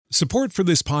Support for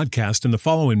this podcast and the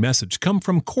following message come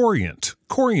from Corient.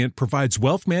 Corient provides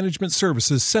wealth management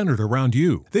services centered around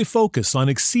you. They focus on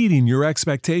exceeding your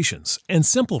expectations and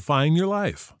simplifying your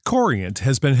life. Corient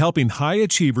has been helping high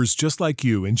achievers just like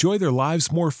you enjoy their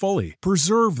lives more fully,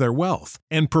 preserve their wealth,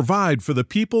 and provide for the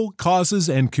people, causes,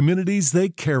 and communities they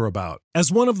care about. As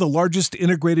one of the largest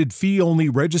integrated fee-only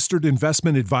registered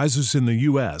investment advisors in the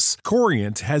U.S.,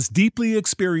 Corient has deeply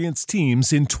experienced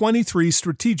teams in 23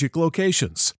 strategic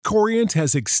locations. Corient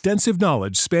has extensive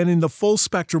knowledge spanning the full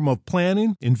spectrum of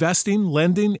planning, investing,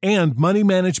 lending, and money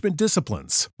management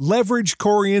disciplines. Leverage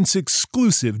Corient's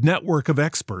exclusive network of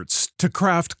experts to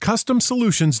craft custom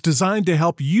solutions designed to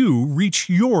help you reach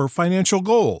your financial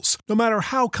goals, no matter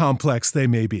how complex they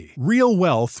may be. Real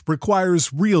wealth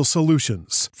requires real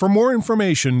solutions. For more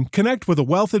information, connect with a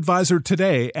wealth advisor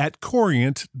today at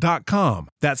Corient.com.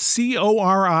 That's Corient.com.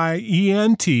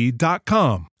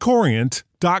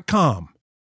 Corient.com.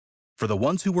 For the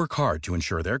ones who work hard to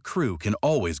ensure their crew can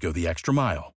always go the extra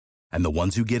mile, and the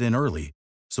ones who get in early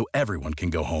so everyone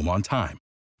can go home on time,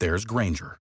 there's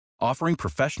Grainger, offering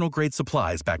professional-grade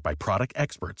supplies backed by product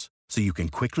experts so you can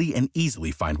quickly and easily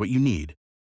find what you need.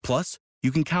 Plus,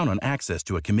 you can count on access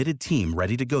to a committed team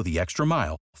ready to go the extra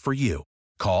mile for you.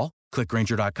 Call, click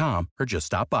Grainger.com, or just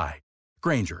stop by.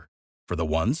 Grainger, for the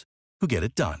ones who get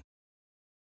it done.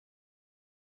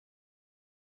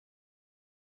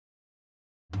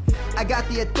 I got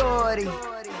the authority,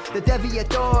 the Devy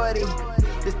authority.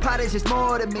 This pot is just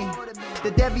more to me. The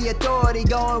Devy authority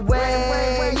going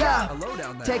way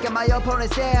up. Taking my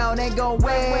opponents down, ain't going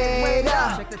way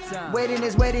up. Waiting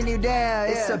is waiting you down.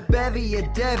 It's a bevy, a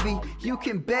Devy. You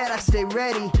can bet I stay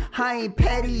ready. I ain't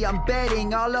petty, I'm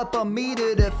betting all up on me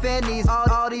to defend these.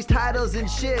 All these titles and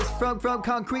shits from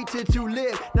concrete to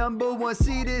tulip. Number one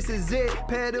seed, this is it.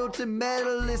 Pedal to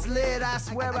metal, it's lit. I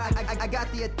swear I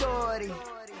got the authority.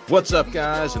 What's up,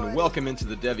 guys, and welcome into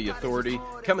the Devy Authority,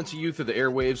 coming to you through the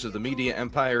airwaves of the media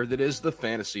empire that is the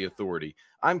Fantasy Authority.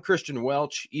 I'm Christian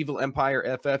Welch, Evil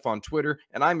Empire FF on Twitter,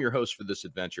 and I'm your host for this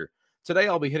adventure. Today,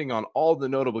 I'll be hitting on all the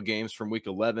notable games from Week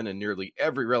 11 and nearly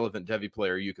every relevant Devy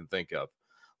player you can think of.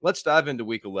 Let's dive into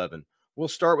Week 11. We'll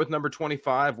start with number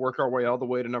 25, work our way all the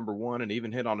way to number 1, and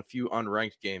even hit on a few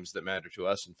unranked games that matter to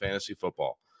us in fantasy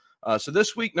football. So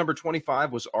this week, number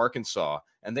 25 was Arkansas,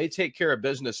 and they take care of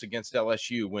business against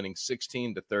LSU, winning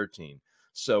 16-13.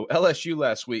 So LSU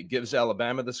last week gives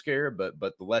Alabama the scare, but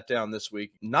the letdown this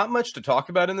week. Not much to talk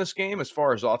about in this game as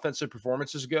far as offensive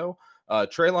performances go.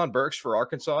 Treylon Burks for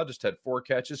Arkansas just had 4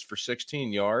 catches for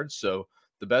 16 yards, so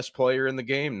the best player in the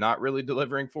game, not really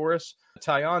delivering for us.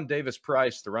 Tyon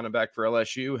Davis-Price, the running back for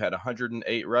LSU, had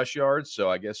 108 rush yards,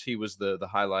 so I guess he was the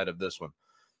highlight of this one.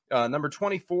 Number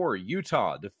 24,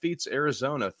 Utah defeats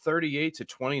Arizona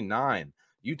 38-29.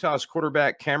 Utah's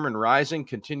quarterback Cameron Rising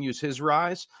continues his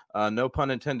rise. No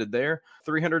pun intended there.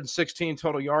 316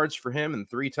 total yards for him and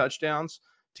 3 touchdowns.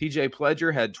 TJ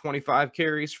Pledger had 25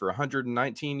 carries for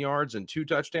 119 yards and 2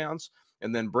 touchdowns.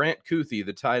 And then Brant Kuthi,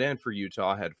 the tight end for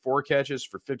Utah, had 4 catches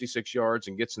for 56 yards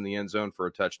and gets in the end zone for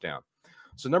a touchdown.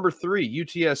 So number 3,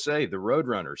 UTSA, the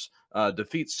Roadrunners,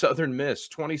 defeat Southern Miss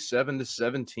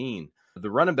 27-17. The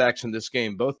running backs in this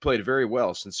game both played very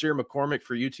well. Sincere McCormick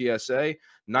for UTSA,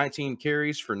 19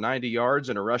 carries for 90 yards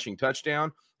and a rushing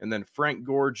touchdown. And then Frank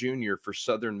Gore Jr. for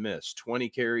Southern Miss, 20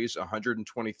 carries,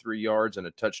 123 yards, and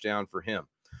a touchdown for him.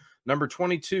 Number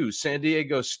 22, San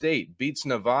Diego State beats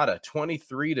Nevada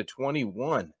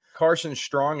 23-21. Carson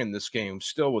Strong in this game,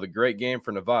 still with a great game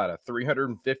for Nevada,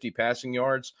 350 passing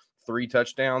yards, 3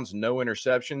 touchdowns, no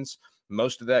interceptions.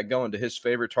 Most of that going to his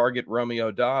favorite target, Romeo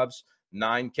Doubs.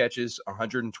 9 catches,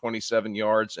 127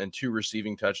 yards, and 2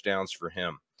 receiving touchdowns for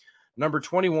him. Number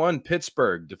 21,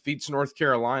 Pittsburgh defeats North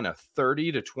Carolina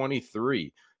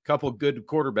 30-23. Couple good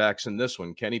quarterbacks in this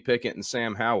one, Kenny Pickett and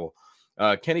Sam Howell.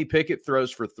 Kenny Pickett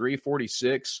throws for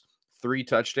 346, 3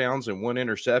 touchdowns, and 1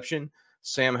 interception.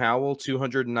 Sam Howell,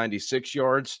 296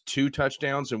 yards, 2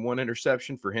 touchdowns, and 1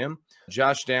 interception for him.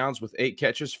 Josh Downs with 8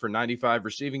 catches for 95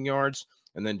 receiving yards.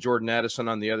 And then Jordan Addison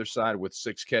on the other side with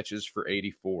 6 catches for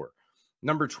 84.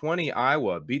 Number 20,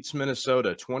 Iowa beats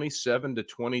Minnesota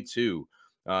 27-22.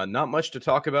 Not much to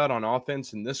talk about on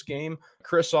offense in this game.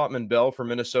 Chris Autman-Bell for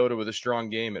Minnesota with a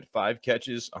strong game at 5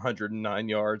 catches, 109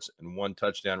 yards, and 1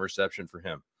 touchdown reception for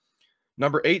him.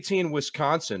 Number 18,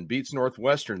 Wisconsin beats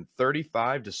Northwestern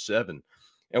 35-7.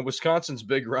 And Wisconsin's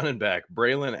big running back,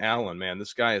 Braylon Allen, man,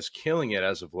 this guy is killing it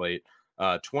as of late.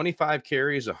 25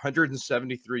 carries,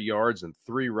 173 yards, and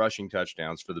 3 rushing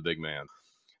touchdowns for the big man.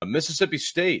 Mississippi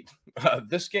State,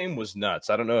 this game was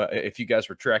nuts. I don't know if you guys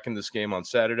were tracking this game on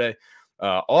Saturday.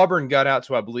 Auburn got out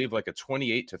to, I believe, like a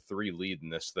 28-3 lead in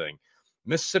this thing.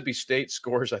 Mississippi State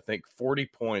scores, I think, 40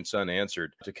 points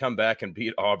unanswered to come back and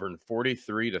beat Auburn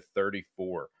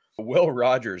 43-34. Will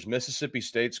Rogers, Mississippi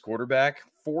State's quarterback,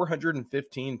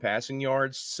 415 passing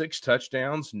yards, 6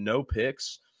 touchdowns, no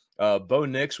picks. Bo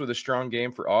Nix with a strong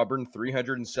game for Auburn,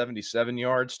 377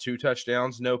 yards, 2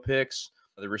 touchdowns, no picks.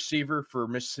 The receiver for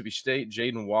Mississippi State,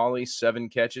 Jaden Walley, 7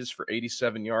 catches for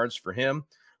 87 yards for him.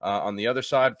 On the other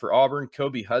side for Auburn,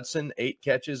 Kobe Hudson, 8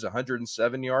 catches,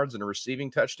 107 yards, and a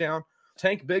receiving touchdown.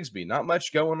 Tank Bigsby, not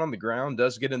much going on the ground,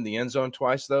 does get in the end zone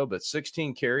twice, though, but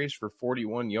 16 carries for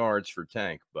 41 yards for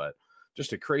Tank. But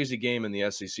just a crazy game in the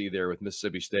SEC there with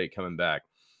Mississippi State coming back.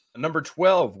 Number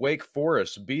 12, Wake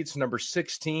Forest beats number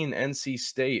 16, NC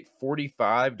State,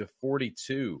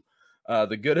 45-42.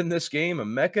 The good in this game,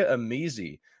 Emeka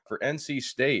Amizi for NC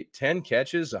State, 10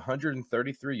 catches,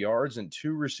 133 yards, and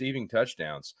 2 receiving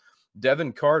touchdowns.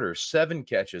 Devin Carter, 7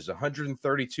 catches,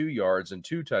 132 yards, and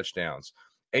 2 touchdowns.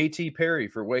 A.T. Perry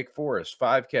for Wake Forest,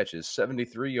 5 catches,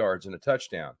 73 yards, and a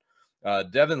touchdown.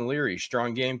 Devin Leary,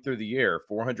 strong game through the air,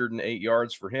 408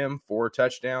 yards for him, 4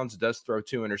 touchdowns, does throw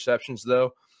 2 interceptions,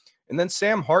 though. And then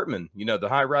Sam Hartman, the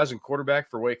high-rising quarterback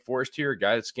for Wake Forest here, a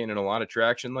guy that's gaining a lot of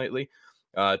traction lately.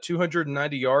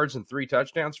 290 yards and 3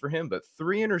 touchdowns for him, but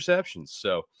 3 interceptions.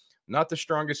 So not the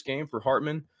strongest game for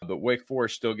Hartman, but Wake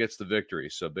Forest still gets the victory,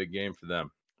 so big game for them.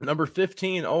 Number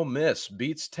 15, Ole Miss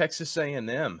beats Texas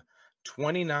A&M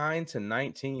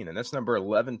 29-19, and that's number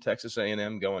 11 Texas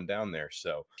A&M going down there.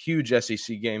 So huge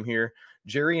SEC game here.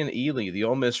 Jerrion Ely, the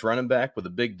Ole Miss running back, with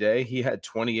a big day. He had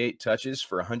 28 touches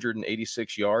for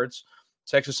 186 yards.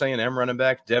 Texas A&M running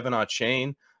back Devin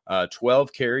Achane,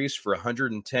 12 carries for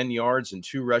 110 yards and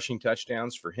 2 rushing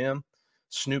touchdowns for him.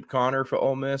 Snoop Connor for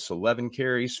Ole Miss, 11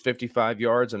 carries, 55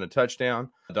 yards and a touchdown.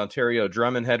 Dontario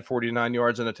Drummond had 49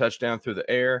 yards and a touchdown through the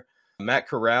air. Matt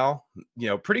Corral,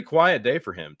 pretty quiet day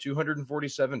for him.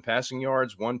 247 passing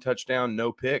yards, 1 touchdown,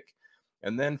 no pick.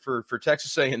 And then for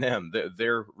Texas A&M,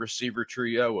 their receiver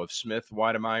trio of Smith,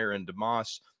 Weidemeyer, and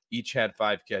DeMoss each had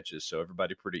 5 catches, so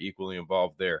everybody pretty equally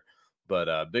involved there.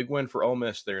 But big win for Ole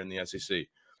Miss there in the SEC.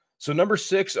 So number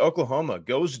 6, Oklahoma,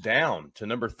 goes down to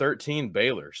number 13,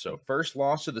 Baylor. So first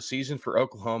loss of the season for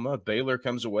Oklahoma. Baylor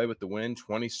comes away with the win,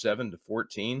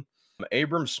 27-14.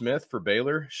 Abram Smith for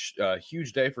Baylor,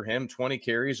 huge day for him, 20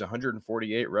 carries,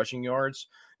 148 rushing yards.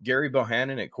 Gary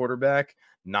Bohannon at quarterback,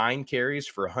 9 carries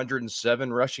for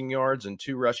 107 rushing yards and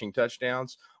 2 rushing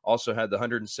touchdowns. Also had the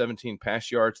 117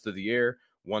 pass yards through the air,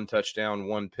 1 touchdown,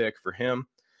 1 pick for him.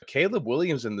 Caleb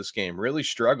Williams in this game really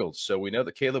struggled. So we know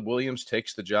that Caleb Williams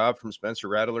takes the job from Spencer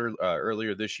Rattler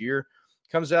earlier this year.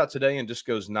 Comes out today and just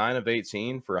goes 9 of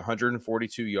 18 for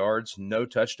 142 yards, no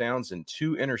touchdowns, and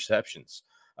 2 interceptions.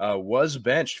 Was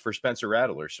benched for Spencer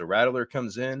Rattler. So Rattler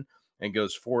comes in and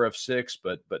goes 4 of 6,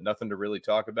 but nothing to really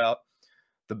talk about.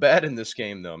 The bad in this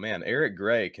game, though, man, Eric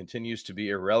Gray continues to be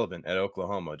irrelevant at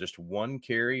Oklahoma. Just 1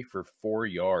 carry for 4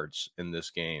 yards in this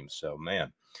game. So,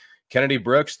 man, Kennedy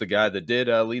Brooks, the guy that did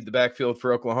lead the backfield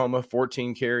for Oklahoma,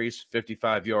 14 carries,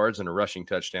 55 yards, and a rushing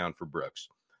touchdown for Brooks.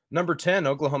 Number 10,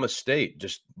 Oklahoma State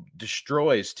just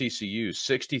destroys TCU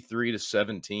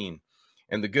 63-17.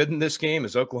 And the good in this game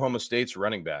is Oklahoma State's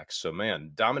running backs. So,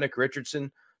 man, Dominic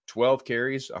Richardson, 12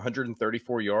 carries,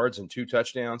 134 yards, and 2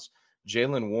 touchdowns.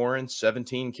 Jalen Warren,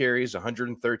 17 carries,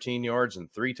 113 yards, and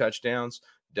 3 touchdowns.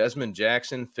 Desmond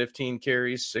Jackson, 15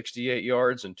 carries, 68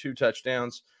 yards, and 2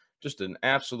 touchdowns. Just an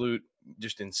absolute,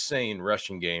 just insane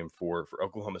rushing game for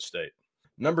Oklahoma State.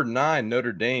 Number 9,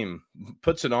 Notre Dame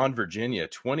puts it on Virginia,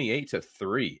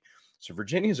 28-3. So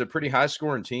Virginia is a pretty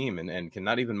high-scoring team and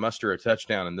cannot even muster a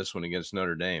touchdown in this one against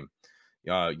Notre Dame.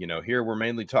 Here we're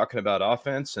mainly talking about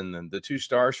offense, and then the 2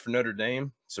 stars for Notre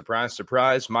Dame, surprise,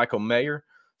 surprise, Michael Mayer,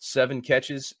 7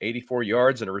 catches, 84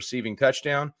 yards, and a receiving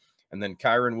touchdown. And then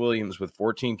Kyron Williams with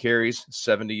 14 carries,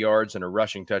 70 yards, and a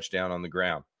rushing touchdown on the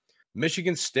ground.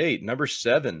 Michigan State, number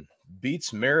 7,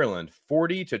 beats Maryland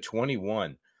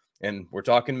 40-21. And we're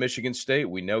talking Michigan State.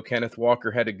 We know Kenneth Walker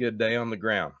had a good day on the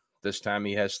ground. This time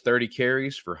he has 30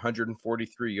 carries for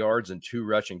 143 yards and 2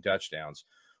 rushing touchdowns.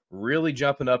 Really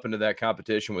jumping up into that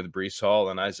competition with Breece Hall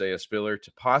and Isaiah Spiller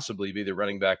to possibly be the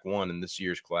running back 1 in this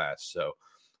year's class. So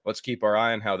let's keep our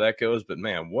eye on how that goes. But,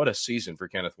 man, what a season for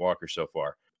Kenneth Walker so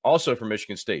far. Also for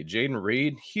Michigan State, Jaden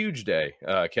Reed, huge day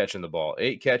catching the ball.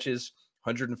 8 catches,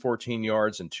 114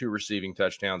 yards, and 2 receiving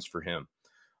touchdowns for him.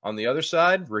 On the other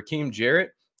side, Raheem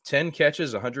Jarrett, 10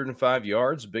 catches, 105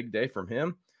 yards, big day from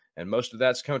him. And most of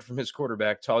that's coming from his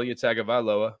quarterback, Talia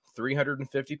Tagovailoa,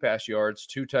 350 pass yards,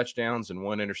 2 touchdowns, and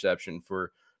 1 interception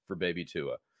for Baby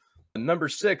Tua. Number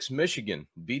 6, Michigan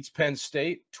beats Penn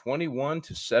State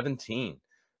 21-17.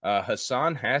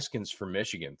 Hassan Haskins for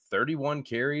Michigan, 31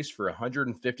 carries for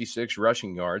 156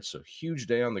 rushing yards, so huge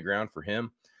day on the ground for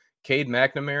him. Cade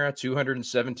McNamara,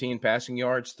 217 passing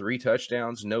yards, 3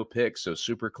 touchdowns, no picks, so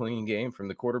super clean game from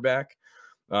the quarterback.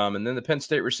 And then the Penn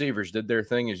State receivers did their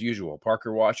thing as usual.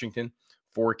 Parker Washington,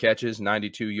 4 catches,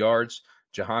 92 yards.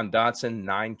 Jahan Dotson,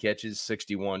 9 catches,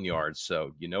 61 yards.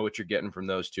 So you know what you're getting from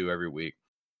those two every week.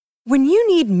 When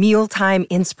you need mealtime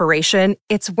inspiration,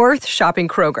 it's worth shopping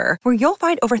Kroger, where you'll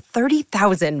find over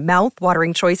 30,000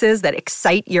 mouth-watering choices that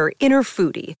excite your inner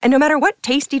foodie. And no matter what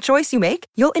tasty choice you make,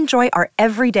 you'll enjoy our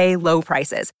everyday low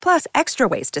prices, plus extra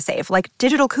ways to save, like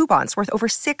digital coupons worth over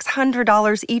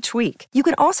 $600 each week. You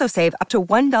can also save up to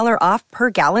 $1 off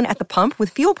per gallon at the pump with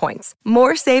fuel points.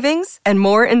 More savings and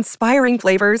more inspiring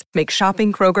flavors make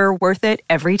shopping Kroger worth it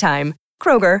every time.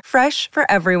 Kroger, fresh for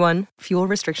everyone. Fuel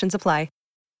restrictions apply.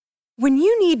 When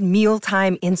you need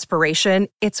mealtime inspiration,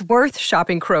 it's worth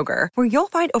shopping Kroger, where you'll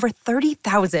find over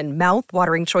 30,000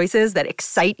 mouth-watering choices that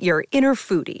excite your inner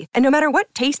foodie. And no matter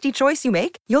what tasty choice you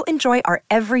make, you'll enjoy our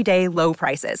everyday low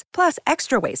prices, plus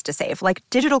extra ways to save, like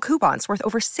digital coupons worth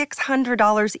over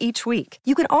 $600 each week.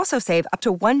 You can also save up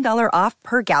to $1 off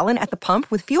per gallon at the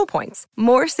pump with fuel points.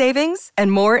 More savings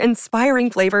and more inspiring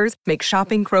flavors make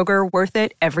shopping Kroger worth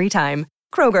it every time.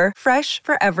 Kroger, fresh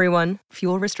for everyone.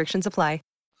 Fuel restrictions apply.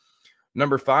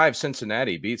 Number 5,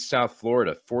 Cincinnati beats South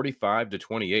Florida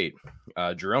 45-28.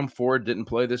 Jerome Ford didn't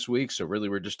play this week, so really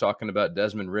we're just talking about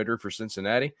Desmond Ridder for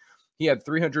Cincinnati. He had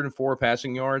 304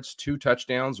 passing yards, 2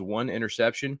 touchdowns, 1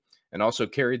 interception, and also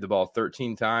carried the ball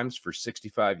 13 times for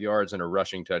 65 yards and a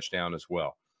rushing touchdown as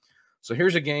well. So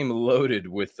here's a game loaded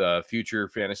with future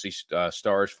fantasy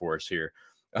stars for us here.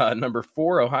 Number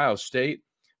 4, Ohio State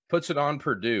puts it on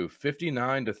Purdue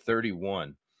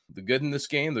 59-31. The good in this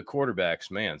game, the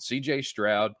quarterbacks, man. C.J.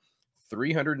 Stroud,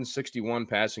 361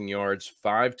 passing yards,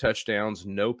 5 touchdowns,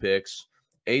 no picks.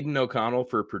 Aiden O'Connell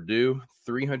for Purdue,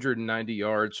 390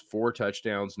 yards, 4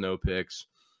 touchdowns, no picks.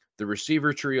 The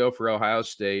receiver trio for Ohio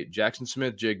State, Jackson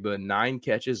Smith-Jigba, 9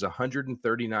 catches,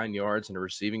 139 yards, and a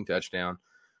receiving touchdown.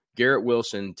 Garrett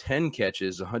Wilson, 10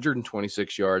 catches,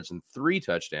 126 yards, and 3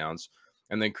 touchdowns.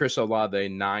 And then Chris Olave,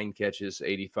 9 catches,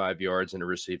 85 yards, and a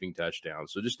receiving touchdown.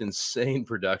 So just insane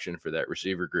production for that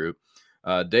receiver group.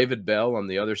 David Bell on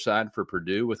the other side for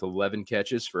Purdue with 11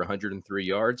 catches for 103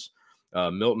 yards.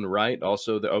 Milton Wright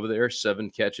also over there, 7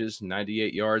 catches,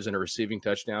 98 yards, and a receiving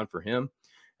touchdown for him.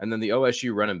 And then the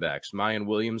OSU running backs, Mayan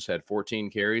Williams had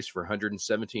 14 carries for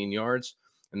 117 yards.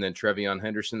 And then Trevion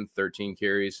Henderson, 13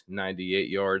 carries, 98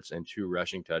 yards, and 2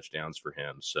 rushing touchdowns for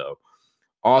him. So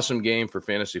awesome game for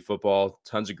fantasy football.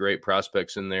 Tons of great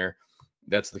prospects in there.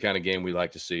 That's the kind of game we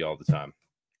like to see all the time.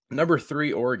 Number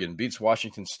 3, Oregon beats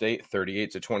Washington State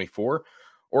 38-24.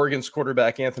 Oregon's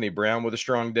quarterback Anthony Brown with a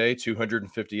strong day,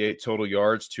 258 total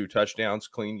yards, 2 touchdowns,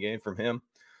 clean game from him.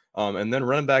 And then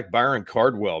running back Byron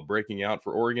Cardwell breaking out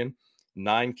for Oregon,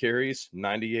 9 carries,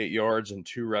 98 yards, and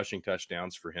 2 rushing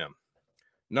touchdowns for him.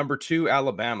 Number 2,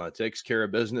 Alabama takes care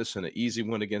of business in an easy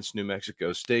win against New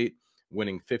Mexico State,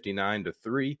 winning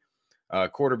 59-3.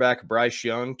 Quarterback Bryce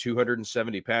Young,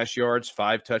 270 pass yards,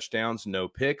 5 touchdowns, no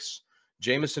picks.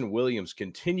 Jamison Williams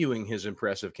continuing his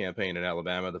impressive campaign at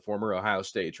Alabama, the former Ohio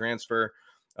State transfer.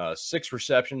 6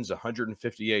 receptions,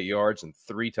 158 yards, and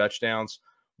 3 touchdowns.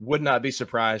 Would not be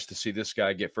surprised to see this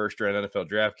guy get first-round NFL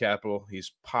draft capital.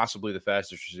 He's possibly the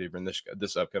fastest receiver in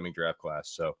this upcoming draft class.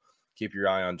 So keep your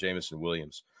eye on Jamison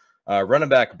Williams. Running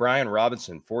back Brian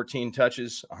Robinson, 14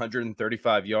 touches,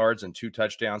 135 yards, and 2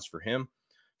 touchdowns for him.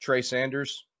 Trey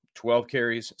Sanders, 12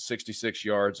 carries, 66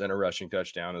 yards, and a rushing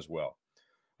touchdown as well.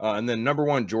 And then number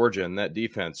 1, Georgia, and that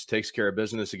defense takes care of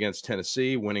business against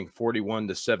Tennessee, winning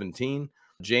 41-17.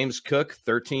 James Cook,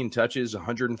 13 touches,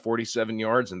 147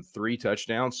 yards, and 3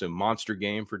 touchdowns. So monster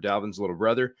game for Dalvin's little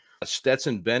brother.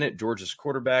 Stetson Bennett, Georgia's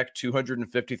quarterback,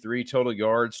 253 total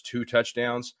yards, 2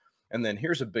 touchdowns. And then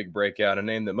here's a big breakout, a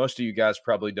name that most of you guys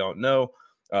probably don't know.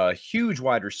 Huge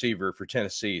wide receiver for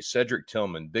Tennessee, Cedric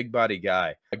Tillman, big body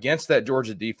guy. Against that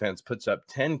Georgia defense, puts up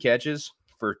 10 catches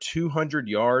for 200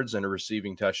 yards and a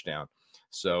receiving touchdown.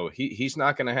 So he's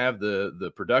not going to have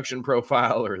the production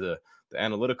profile or the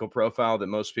analytical profile that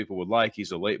most people would like.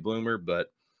 He's a late bloomer,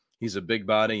 but he's a big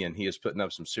body, and he is putting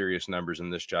up some serious numbers in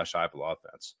this Josh Heupel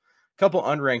offense. Couple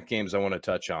unranked games I want to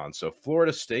touch on. So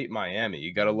Florida State, Miami.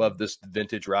 You got to love this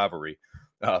vintage rivalry.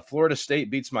 Florida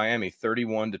State beats Miami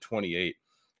 31-28.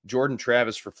 Jordan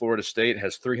Travis for Florida State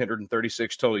has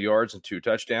 336 total yards and 2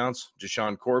 touchdowns.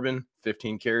 Jashawn Corbin,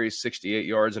 15 carries, 68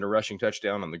 yards, and a rushing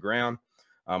touchdown on the ground.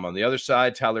 On the other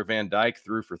side, Tyler Van Dyke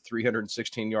threw for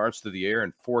 316 yards through the air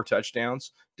and 4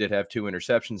 touchdowns. Did have 2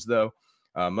 interceptions, though.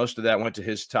 Most of that went to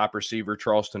his top receiver,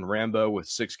 Charleston Rambo, with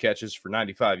 6 catches for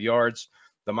 95 yards.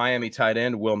 The Miami tight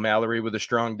end, Will Mallory, with a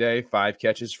strong day, 5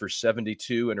 catches for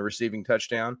 72 and a receiving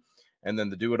touchdown. And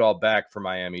then the do-it-all back for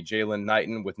Miami, Jalen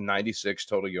Knighton, with 96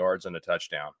 total yards and a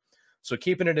touchdown. So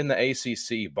keeping it in the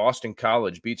ACC, Boston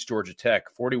College beats Georgia Tech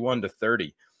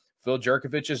 41-30. Phil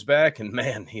Jerkovich is back, and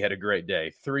man, he had a great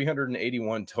day.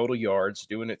 381 total yards,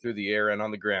 doing it through the air and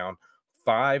on the ground.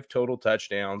 5 total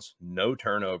touchdowns, no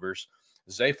turnovers.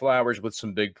 Zay Flowers with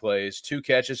some big plays, 2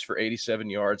 catches for 87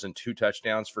 yards and 2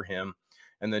 touchdowns for him.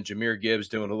 And then Jahmyr Gibbs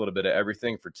doing a little bit of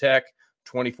everything for Tech,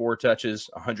 24 touches,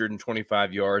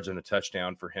 125 yards, and a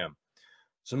touchdown for him.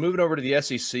 So moving over to the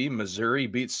SEC, Missouri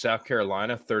beats South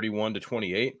Carolina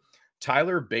 31-28.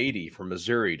 Tyler Beatty from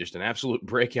Missouri, just an absolute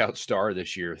breakout star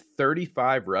this year,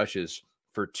 35 rushes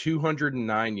for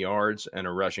 209 yards and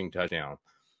a rushing touchdown.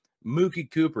 Mookie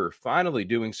Cooper finally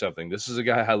doing something. This is a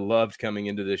guy I loved coming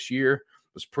into this year.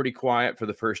 Was pretty quiet for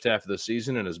the first half of the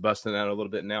season and is busting out a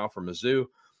little bit now for Mizzou.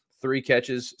 3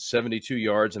 catches, 72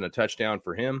 yards, and a touchdown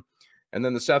for him. And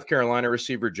then the South Carolina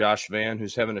receiver, Josh Vann,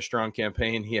 who's having a strong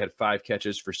campaign. He had 5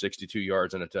 catches for 62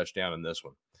 yards and a touchdown in this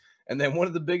one. And then one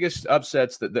of the biggest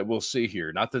upsets that we'll see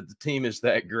here, not that the team is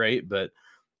that great, but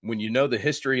when you know the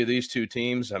history of these two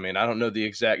teams, I mean, I don't know the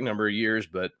exact number of years,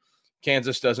 but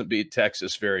Kansas doesn't beat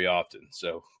Texas very often.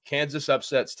 So Kansas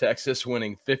upsets Texas,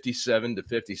 winning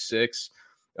 57-56.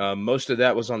 Most of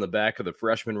that was on the back of the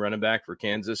freshman running back for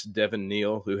Kansas, Devin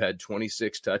Neal, who had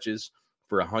 26 touches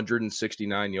for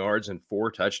 169 yards and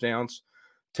 4 touchdowns.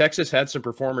 Texas had some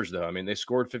performers, though. I mean, they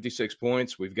scored 56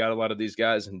 points. We've got a lot of these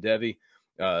guys in Devy.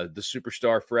 The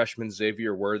superstar freshman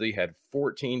Xavier Worthy had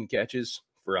 14 catches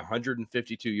for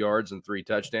 152 yards and 3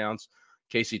 touchdowns.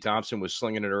 Casey Thompson was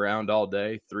slinging it around all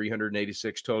day,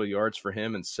 386 total yards for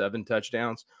him and 7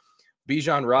 touchdowns.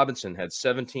 Bijan Robinson had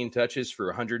 17 touches for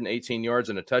 118 yards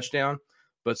and a touchdown,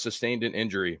 but sustained an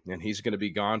injury, and he's going to be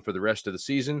gone for the rest of the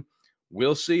season.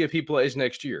 We'll see if he plays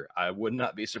next year. I would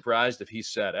not be surprised if he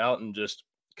sat out and just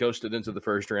coasted into the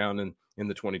first round in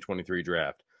the 2023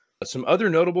 draft. Some other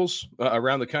notables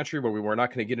around the country where we're not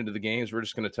going to get into the games. We're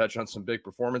just going to touch on some big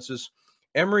performances.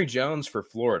 Emory Jones for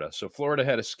Florida. So Florida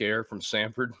had a scare from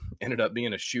Samford, ended up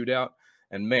being a shootout.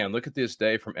 And man, look at this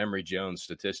day from Emory Jones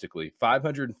statistically.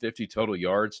 550 total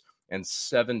yards and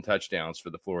 7 touchdowns for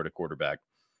the Florida quarterback.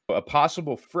 A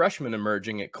possible freshman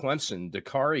emerging at Clemson,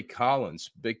 Dakari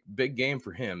Collins, big game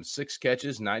for him. 6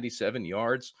 catches, 97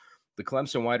 yards. The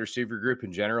Clemson wide receiver group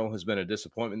in general has been a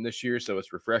disappointment this year, so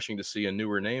it's refreshing to see a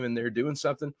newer name in there doing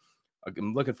something.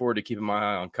 I'm looking forward to keeping my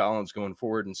eye on Collins going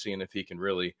forward and seeing if he can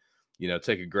really,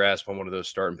 take a grasp on one of those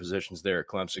starting positions there at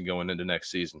Clemson going into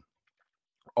next season.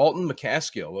 Alton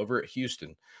McCaskill over at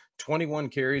Houston, 21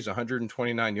 carries,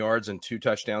 129 yards, and 2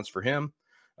 touchdowns for him.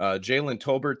 Jalen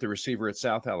Tolbert, the receiver at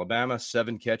South Alabama,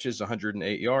 7 catches,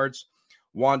 108 yards.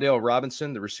 Wan'Dale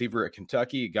Robinson, the receiver at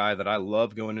Kentucky, a guy that I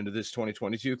love going into this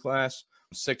 2022 class,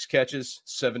 6 catches,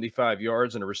 75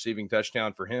 yards, and a receiving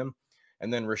touchdown for him.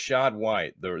 And then Rashad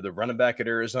White, the running back at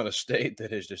Arizona State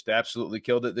that has just absolutely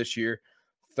killed it this year,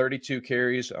 32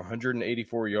 carries,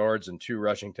 184 yards, and 2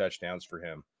 rushing touchdowns for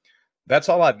him. That's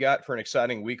all I've got for an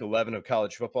exciting Week 11 of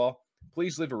college football.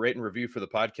 Please leave a rate and review for the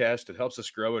podcast. It helps us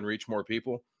grow and reach more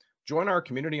people. Join our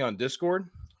community on Discord.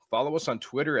 Follow us on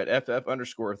Twitter at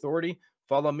FF_authority.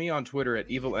 Follow me on Twitter at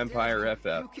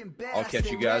EvilEmpireFF. I'll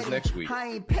catch you guys next week.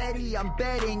 I ain't petty, I'm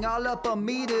betting all up on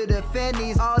me to defend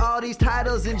these all these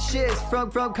titles and shits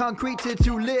from concrete to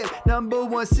tulip.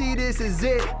 #1 seed, this is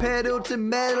it. Pedal to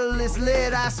metal, it's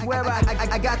lit. I swear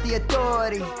I got the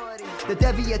authority, the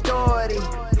Devy authority.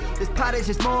 This pot is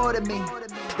just more to me.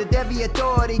 The Devy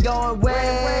authority going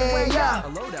way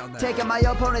up. Taking my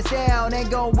opponents down and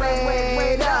going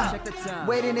way up.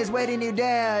 Waiting is waiting you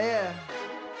down, yeah.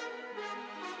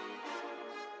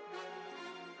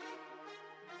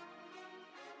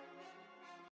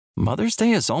 Mother's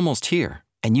Day is almost here,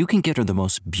 and you can get her the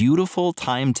most beautiful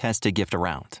time-tested gift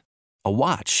around. A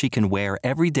watch she can wear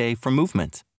every day from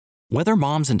Movement. Whether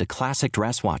mom's into classic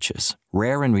dress watches,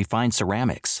 rare and refined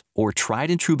ceramics, or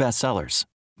tried-and-true bestsellers,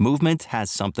 Movement has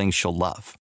something she'll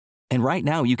love. And right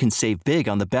now, you can save big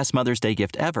on the best Mother's Day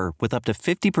gift ever with up to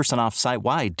 50% off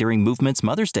site-wide during Movement's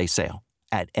Mother's Day sale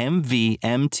at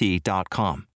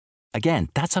MVMT.com. Again,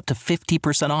 that's up to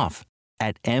 50% off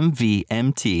at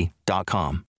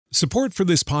MVMT.com. Support for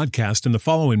this podcast and the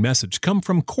following message come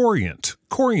from Corient.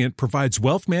 Corient provides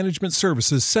wealth management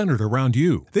services centered around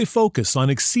you. They focus on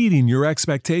exceeding your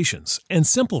expectations and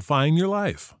simplifying your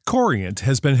life. Corient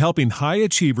has been helping high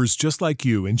achievers just like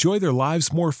you enjoy their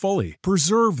lives more fully,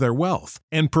 preserve their wealth,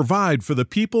 and provide for the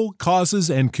people, causes,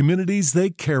 and communities they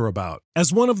care about.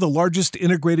 As one of the largest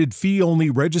integrated fee-only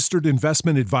registered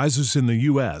investment advisors in the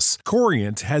U.S.,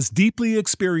 Corient has deeply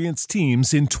experienced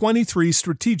teams in 23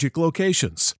 strategic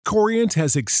locations. Corient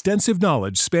has extensive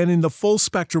knowledge spanning the full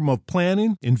spectrum of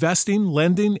planning, investing,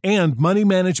 lending, and money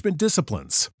management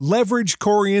disciplines. Leverage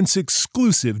Corient's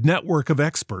exclusive network of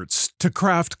experts to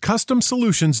craft custom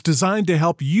solutions designed to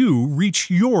help you reach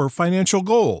your financial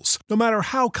goals, no matter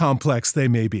how complex they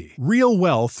may be. Real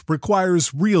wealth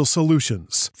requires real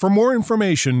solutions. For more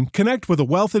information, connect with a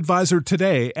wealth advisor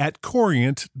today at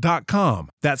Corient.com.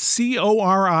 That's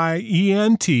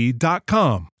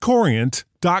Corient.com.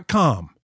 Corient.com.